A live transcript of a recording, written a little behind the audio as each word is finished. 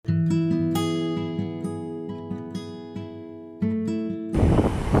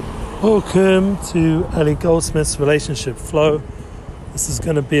Welcome to Eli Goldsmith's Relationship Flow. This is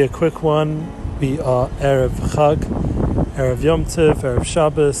going to be a quick one. We are Erev Chag, Erev Yom Tov, Erev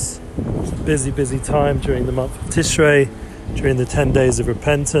Shabbos. It's a busy time during the month of Tishrei, during the 10 days of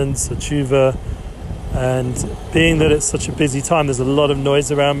repentance, or tshuva. And being that it's such a busy time, there's a lot of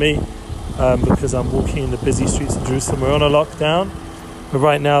noise around me because I'm walking in the busy streets of Jerusalem. We're on a lockdown, but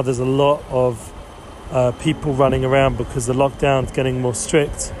right now there's a lot of people running around because the lockdown is getting more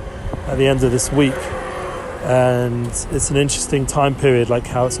strict at the end of this week, and it's an interesting time period, like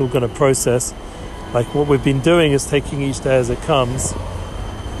how it's all going to process. Like what we've been doing is taking each day as it comes,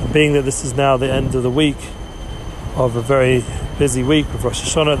 and being that this is now the end of the week of a very busy week with Rosh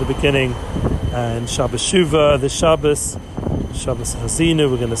Hashanah at the beginning and Shabbos Shuvah this Shabbos Hazinu,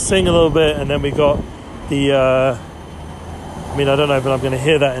 we're going to sing a little bit, and then we got the I don't know, but I'm going to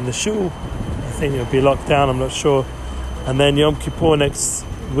hear that in the shul. I think it'll be locked down, I'm not sure. And then Yom Kippur next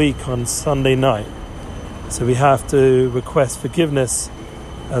week on Sunday night, so we have to request forgiveness,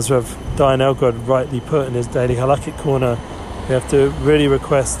 as Rav Dayan Elgod rightly put in his daily halakhic corner. We have to really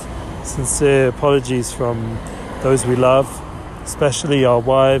request sincere apologies from those we love, especially our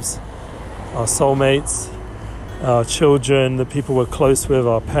wives, our soulmates, our children, the people we're close with,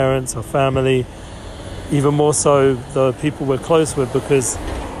 our parents, our family, even more so the people we're close with, because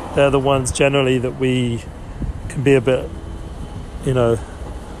they're the ones generally that we can be a bit,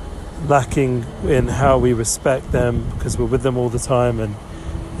 lacking in how we respect them, because we're with them all the time and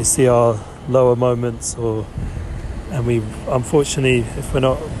they see our lower moments, and we, unfortunately, if we're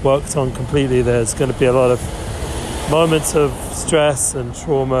not worked on completely, there's going to be a lot of moments of stress and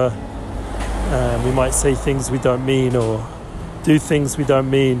trauma, and we might say things we don't mean or do things we don't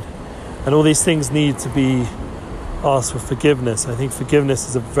mean, and all these things need to be asked for forgiveness. I think forgiveness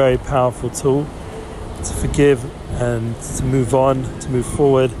is a very powerful tool to forgive and to move on, to move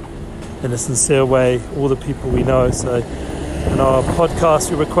forward in a sincere way, all the people we know. So in our podcast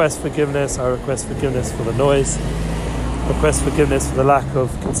we request forgiveness. I request forgiveness for the noise, request forgiveness for the lack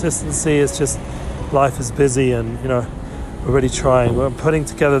of consistency. It's just life is busy, and we're really trying. We're putting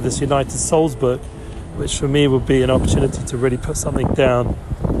together this United Souls book, which for me would be an opportunity to really put something down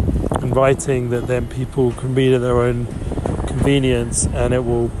in writing that then people can read at their own convenience, and it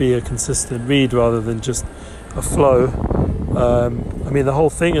will be a consistent read rather than just a flow. The whole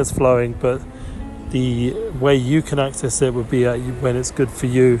thing is flowing, but the way you can access it would be when it's good for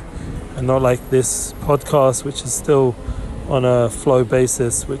you, and not like this podcast, which is still on a flow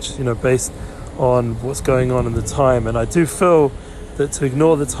basis, which based on what's going on in the time. And I do feel that to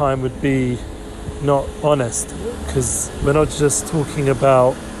ignore the time would be not honest, because we're not just talking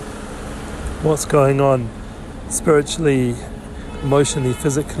about what's going on spiritually, emotionally,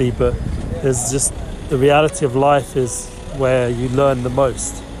 physically, but there's just the reality of life is where you learn the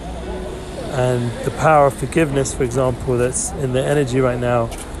most. And the power of forgiveness, for example, that's in the energy right now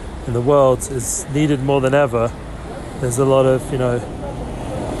in the world, is needed more than ever. There's a lot of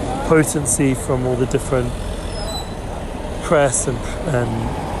potency from all the different press and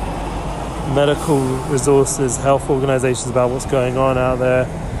medical resources, health organizations about what's going on out there,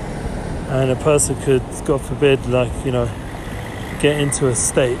 and a person could, God forbid, get into a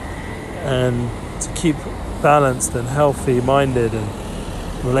state, and to keep balanced and healthy minded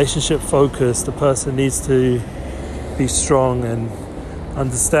and relationship focused, the person needs to be strong and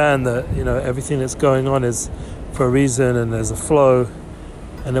understand that everything that's going on is for a reason, and there's a flow,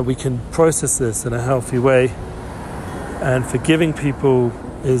 and that we can process this in a healthy way. And forgiving people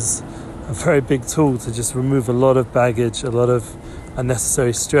is a very big tool to just remove a lot of baggage, a lot of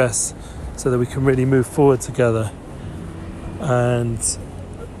unnecessary stress, so that we can really move forward together. And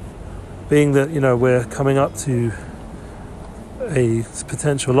being that we're coming up to a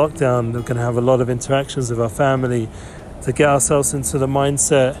potential lockdown, we're going to have a lot of interactions with our family, to get ourselves into the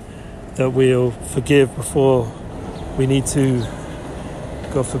mindset that we'll forgive before we need to,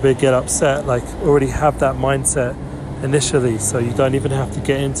 God forbid, get upset. Like, already have that mindset initially, so you don't even have to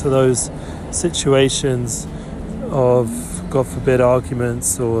get into those situations of, God forbid,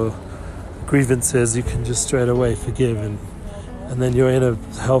 arguments or grievances. You can just straight away forgive, and then you're in a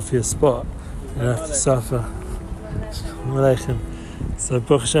healthier spot. You don't have to suffer. So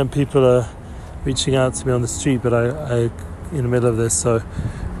Baruch Hashem, people are reaching out to me on the street, but I in the middle of this, so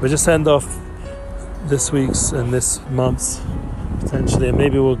we'll just end off this week's and this month's potentially, and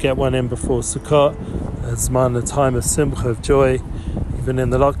maybe we'll get one in before Sukkot. It's a time of simcha, of joy. Even in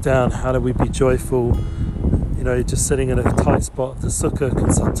the lockdown, how do we be joyful? Just sitting in a tight spot. The sukkah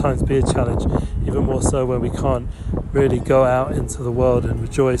can sometimes be a challenge, even more so when we can't really go out into the world and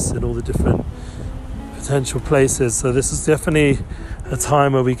rejoice in all the different potential places. So this is definitely a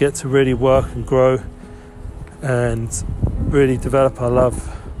time where we get to really work and grow and really develop our love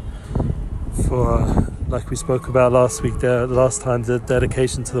for, like we spoke about last time, the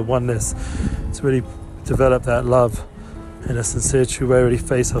dedication to the oneness, to really develop that love in a sincere, true way, really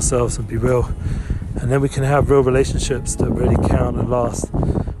face ourselves and be real. And then we can have real relationships that really count and last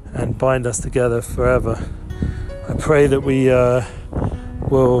and bind us together forever. I pray that we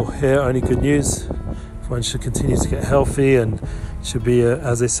will hear only good news. Everyone should continue to get healthy and should be,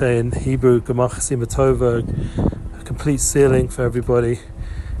 as they say in Hebrew, Gemach Chasima Tova, a complete sealing for everybody.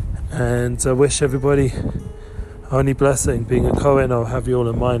 And I wish everybody only blessing. Being a Kohen, I'll have you all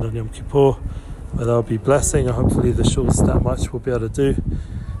in mind on Yom Kippur, where there'll be blessing, and hopefully the shul's that much we'll be able to do.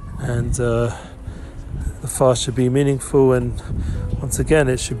 And the fast should be meaningful, and once again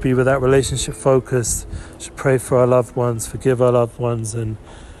it should be with that relationship focused. Should pray for our loved ones, forgive our loved ones, and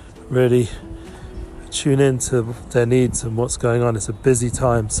really tune in to their needs and what's going on. It's a busy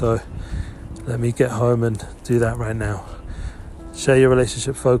time, so let me get home and do that right now. Share your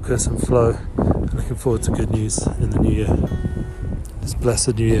relationship focus and flow, and looking forward to good news in the new year, this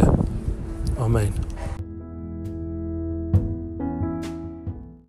blessed new year. Amen.